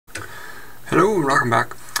Hello and welcome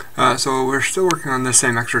back. So we're still working on the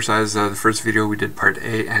same exercise. The first video we did part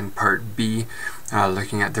A and part B,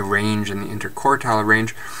 looking at the range and the interquartile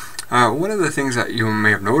range. One of the things that you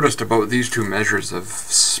may have noticed about these two measures of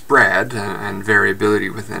spread and variability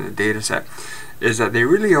within a data set is that they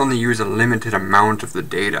really only use a limited amount of the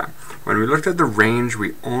data. When we looked at the range,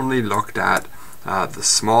 we only looked at the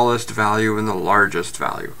smallest value and the largest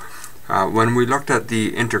value. When we looked at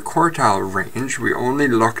the interquartile range, we only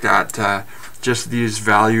looked at just these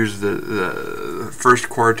values, the first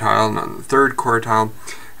quartile and the third quartile,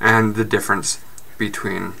 and the difference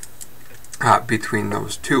between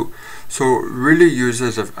those two. So it really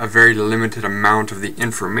uses a very limited amount of the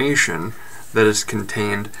information that is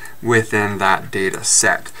contained within that data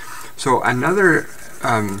set. So another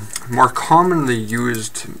more commonly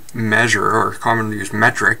used measure or commonly used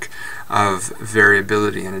metric of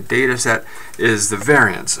variability in a data set is the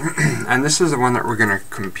variance. And this is the one that we're going to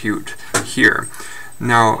compute here.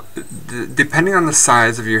 Now, depending on the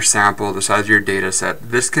size of your sample, the size of your data set,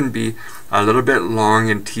 this can be a little bit long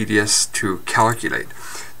and tedious to calculate.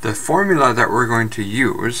 The formula that we're going to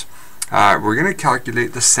use, we're going to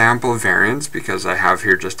calculate the sample variance because I have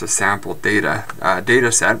here just a sample data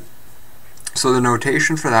set. So the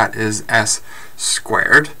notation for that is S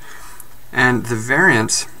squared. And the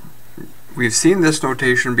variance, we've seen this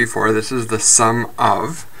notation before. This is the sum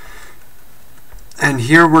of. And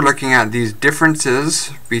here we're looking at these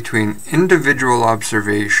differences between individual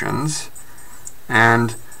observations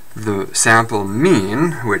and the sample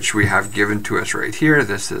mean, which we have given to us right here.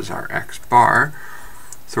 This is our x bar.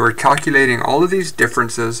 So we're calculating all of these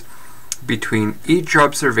differences between each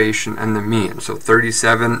observation and the mean. So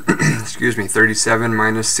 37, 37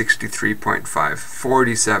 minus 63.5,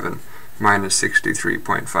 47 minus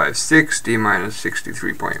 63.5, 60 minus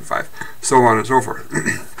 63.5, so on and so forth.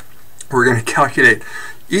 We're going to calculate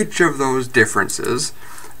each of those differences,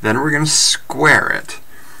 then we're going to square it.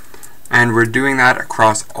 And we're doing that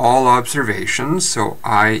across all observations, so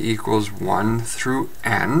I equals 1 through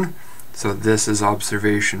n. So this is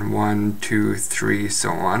observation 1, 2, 3,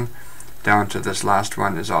 so on. Down to this last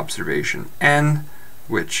one is observation n,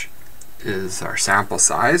 which is our sample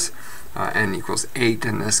size. N equals 8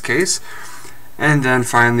 in this case. And then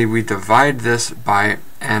finally we divide this by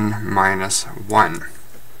n minus 1.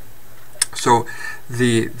 So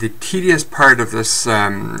the tedious part of this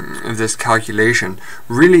calculation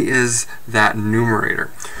really is that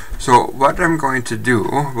numerator. So what I'm going to do,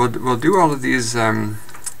 we'll do all of these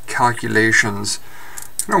calculations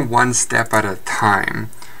one step at a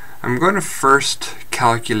time. I'm going to first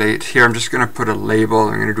calculate here. I'm just going to put a label.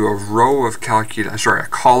 I'm going to do a row of a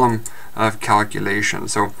column of calculation.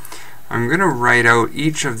 So I'm going to write out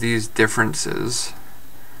each of these differences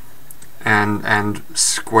and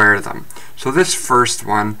square them. So this first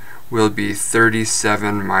one will be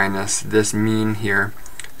 37 minus this mean here,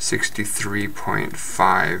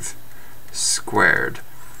 63.5 squared.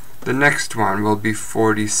 The next one will be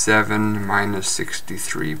 47 minus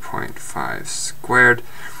 63.5 squared.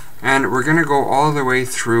 And we're going to go all the way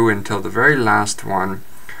through until the very last one,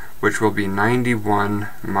 which will be 91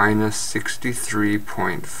 minus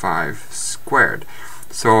 63.5 squared.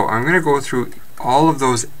 So I'm going to go through all of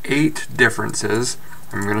those 8 differences.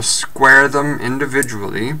 I'm going to square them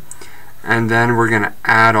individually, and then we're going to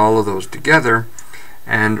add all of those together,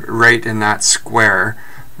 and right in that square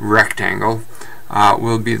rectangle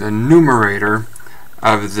will be the numerator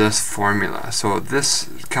of this formula. So this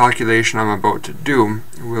calculation I'm about to do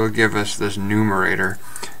will give us this numerator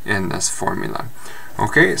in this formula.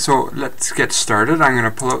 Okay, so let's get started. I'm going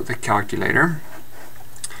to pull out the calculator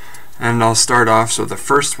and I'll start off. So the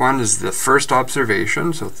first one is the first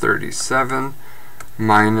observation, so 37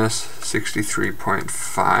 minus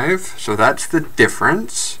 63.5. So that's the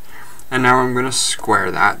difference. And now I'm going to square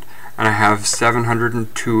that, and I have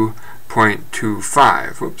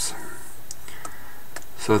 702.25. Whoops.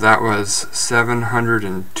 So that was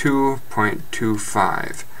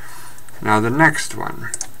 702.25. Now the next one.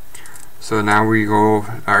 So now we go,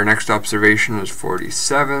 our next observation is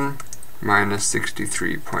 47 minus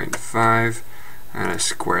 63.5, and I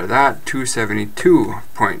square that,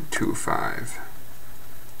 272.25.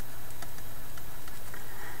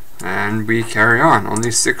 And we carry on,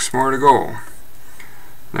 only 6 more to go.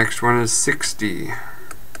 Next one is 60.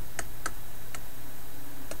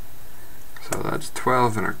 So that's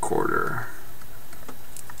 12 1/4.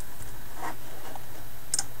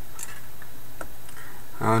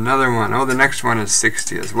 Another one. Oh, the next one is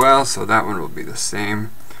 60 as well, so that one will be the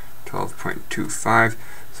same, 12.25.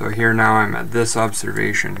 So here now I'm at this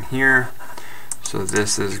observation here. So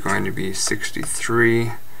this is going to be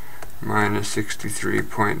 63 minus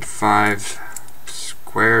 63.5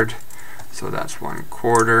 squared, so that's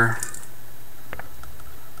 1/4.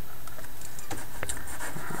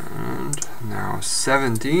 And now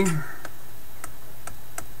 70,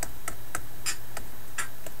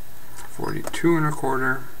 42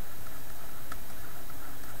 1/4,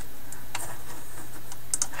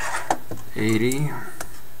 80,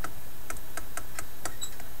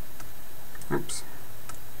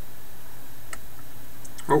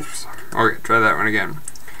 oops, okay, try that one again.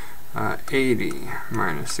 80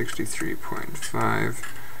 minus 63.5,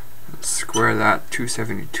 square that,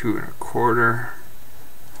 272 1/4.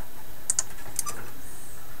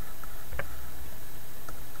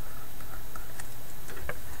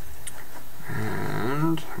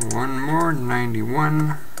 And one more,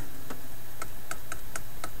 91,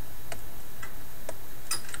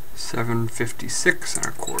 756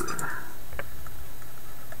 1/4.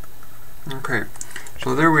 Okay,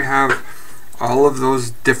 so there we have all of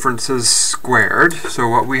those differences squared. So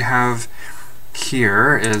what we have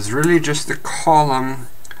here is really just the column,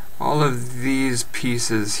 all of these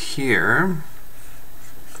pieces here.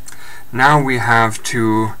 Now we have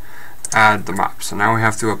to add them up. So now we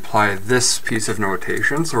have to apply this piece of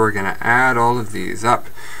notation. So we're going to add all of these up,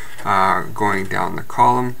 going down the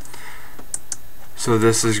column. So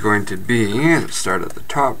this is going to be, let's start at the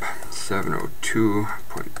top,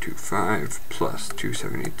 702.25 plus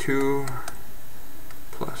 272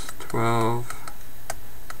 plus 12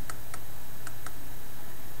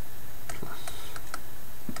 plus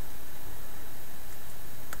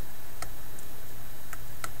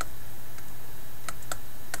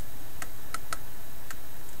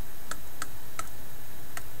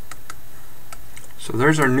so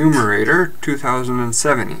there's our numerator,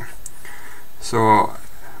 2070. So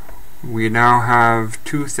we now have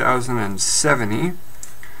 2070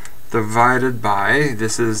 divided by,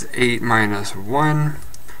 this is 8 minus 1,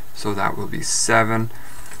 so that will be 7.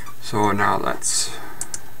 So now let's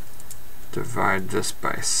divide this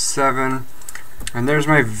by 7. And there's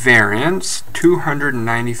my variance,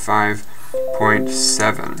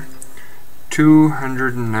 295.7.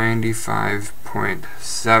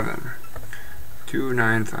 295.7.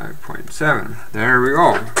 295.7. There we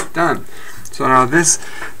go. Done. So now this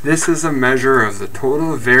is a measure of the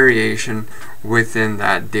total variation within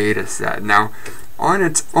that data set. Now, on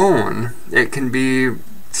its own, it can be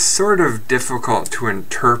sort of difficult to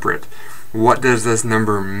interpret what does this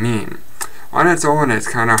number mean. On its own, it's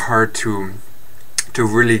kind of hard to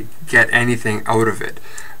really get anything out of it,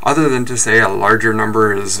 other than to say a larger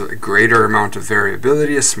number is a greater amount of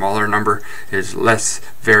variability, a smaller number is less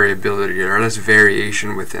variability or less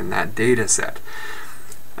variation within that data set.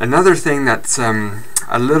 Another thing that's a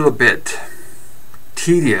little bit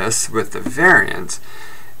tedious with the variance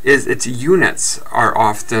is its units are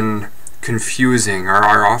often confusing or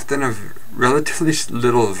are often of relatively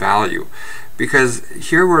little value, because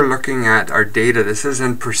here we're looking at our data. This is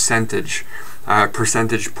in percentage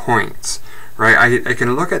points, right? I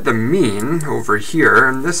can look at the mean over here,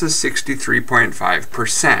 and this is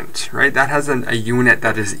 63.5%, right? That has a unit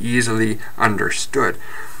that is easily understood.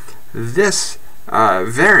 This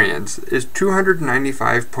variance is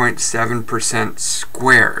 295.7%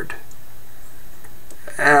 squared.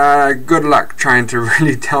 Good luck trying to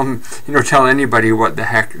really tell anybody what the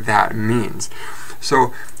heck that means.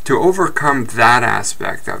 So to overcome that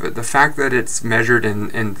aspect of it, the fact that it's measured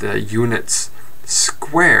in the units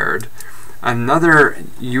squared, another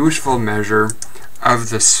useful measure of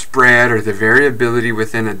the spread or the variability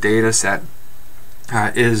within a data set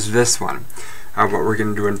is this one, what we're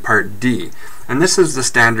going to do in part D. And this is the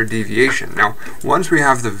standard deviation. Now, once we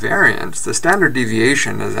have the variance, the standard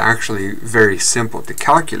deviation is actually very simple to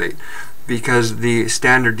calculate, because the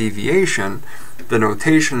standard deviation, the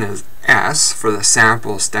notation is S for the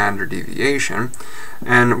sample standard deviation,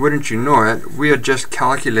 and wouldn't you know it, we had just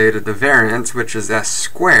calculated the variance, which is S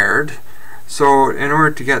squared. So in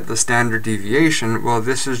order to get the standard deviation, well,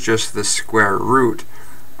 this is just the square root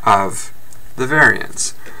of the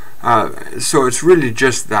variance. So it's really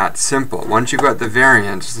just that simple. Once you've got the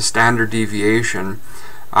variance, the standard deviation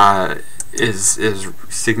is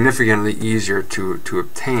significantly easier to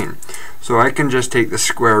obtain. So I can just take the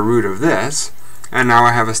square root of this, and now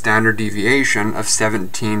I have a standard deviation of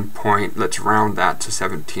 17 let's round that to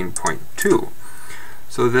 17.2.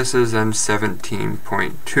 So this is then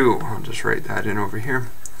 17.2. I'll just write that in over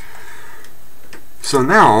here. So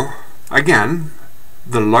now, again,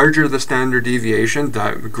 the larger the standard deviation,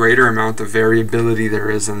 the greater amount of variability there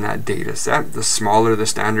is in that data set. The smaller the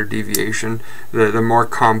standard deviation, the more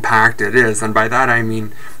compact it is. And by that I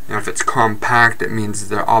mean, if it's compact, it means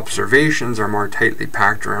the observations are more tightly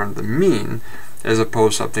packed around the mean, as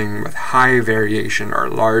opposed to something with high variation or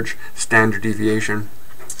large standard deviation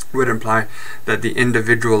would imply that the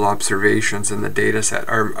individual observations in the data set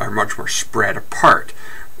are much more spread apart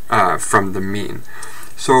from the mean.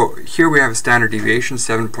 So here we have a standard deviation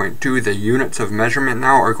 7.2. The units of measurement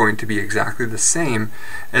now are going to be exactly the same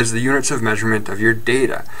as the units of measurement of your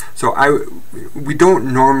data. So we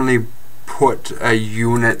don't normally put a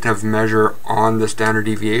unit of measure on the standard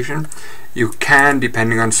deviation. You can,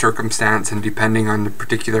 depending on circumstance and depending on the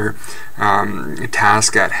particular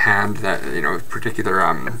task at hand, that particular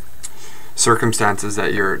circumstances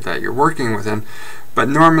that you're working within. But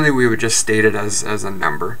normally we would just state it as a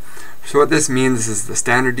number. So what this means is the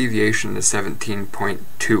standard deviation is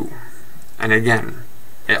 17.2. And again,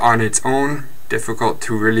 on its own, difficult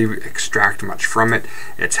to really extract much from it.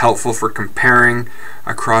 It's helpful for comparing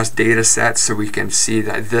across data sets, so we can see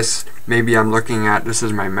that this, maybe I'm looking at, this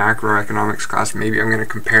is my macroeconomics class, maybe I'm going to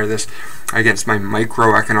compare this against my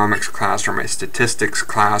microeconomics class or my statistics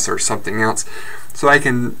class or something else. So I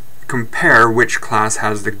can compare which class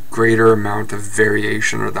has the greater amount of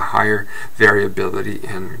variation or the higher variability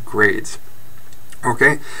in grades.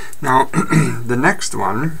 Okay, now the next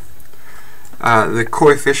one, the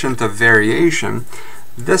coefficient of variation,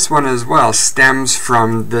 this one as well stems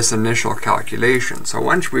from this initial calculation. So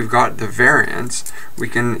once we've got the variance, we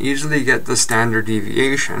can easily get the standard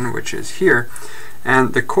deviation, which is here.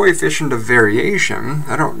 And the coefficient of variation,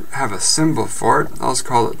 I don't have a symbol for it, I'll just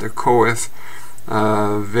call it the coef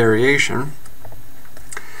variation.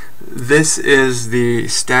 This is the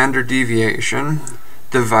standard deviation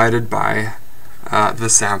divided by the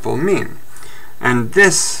sample mean. And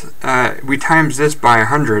this, we times this by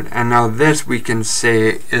 100, and now this we can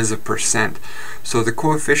say is a percent. So the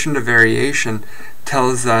coefficient of variation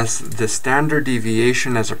tells us the standard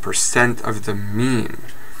deviation as a percent of the mean.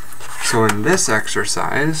 So in this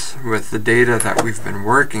exercise, with the data that we've been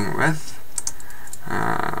working with,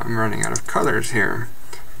 I'm running out of colors here.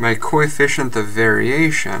 My coefficient of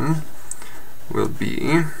variation will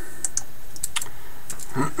be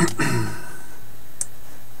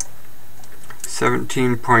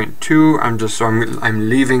 17.2. I'm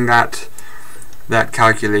leaving that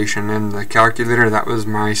calculation in the calculator. That was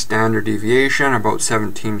my standard deviation, about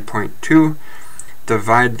 17.2.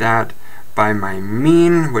 Divide that by my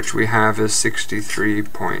mean, which we have is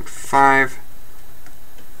 63.5.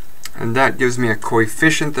 And that gives me a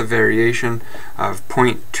coefficient of variation of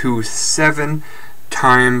 0.27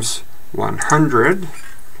 times 100,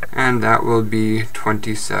 and that will be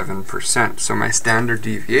 27%. So my standard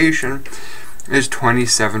deviation is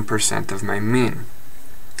 27% of my mean.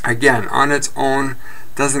 Again, on its own,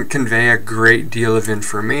 doesn't convey a great deal of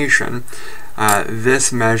information.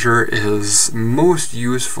 This measure is most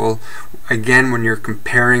useful, again, when you're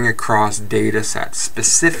comparing across data sets.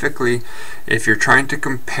 Specifically, if you're trying to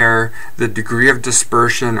compare the degree of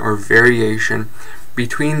dispersion or variation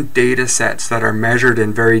between data sets that are measured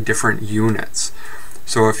in very different units.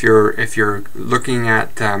 So if you're looking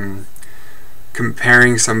at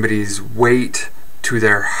comparing somebody's weight to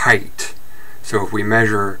their height, so if we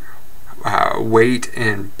measure weight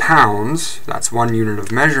in pounds, that's one unit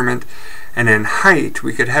of measurement, and in height,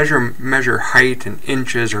 we could measure height in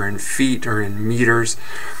inches or in feet or in meters.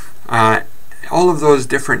 All of those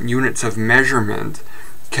different units of measurement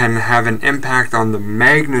can have an impact on the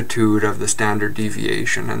magnitude of the standard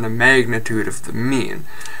deviation and the magnitude of the mean.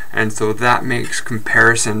 And so that makes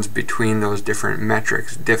comparisons between those different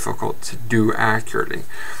metrics difficult to do accurately.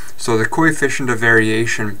 So the coefficient of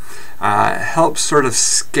variation helps sort of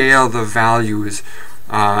scale the values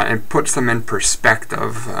and puts them in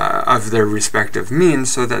perspective of their respective means,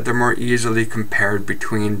 so that they're more easily compared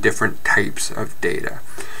between different types of data.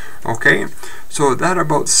 Okay, so that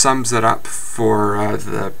about sums it up for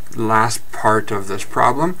the last part of this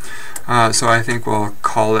problem. So I think we'll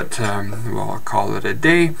call it a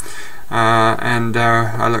day, and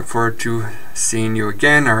I look forward to seeing you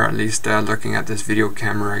again, or at least looking at this video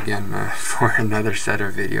camera again for another set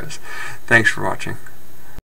of videos. Thanks for watching.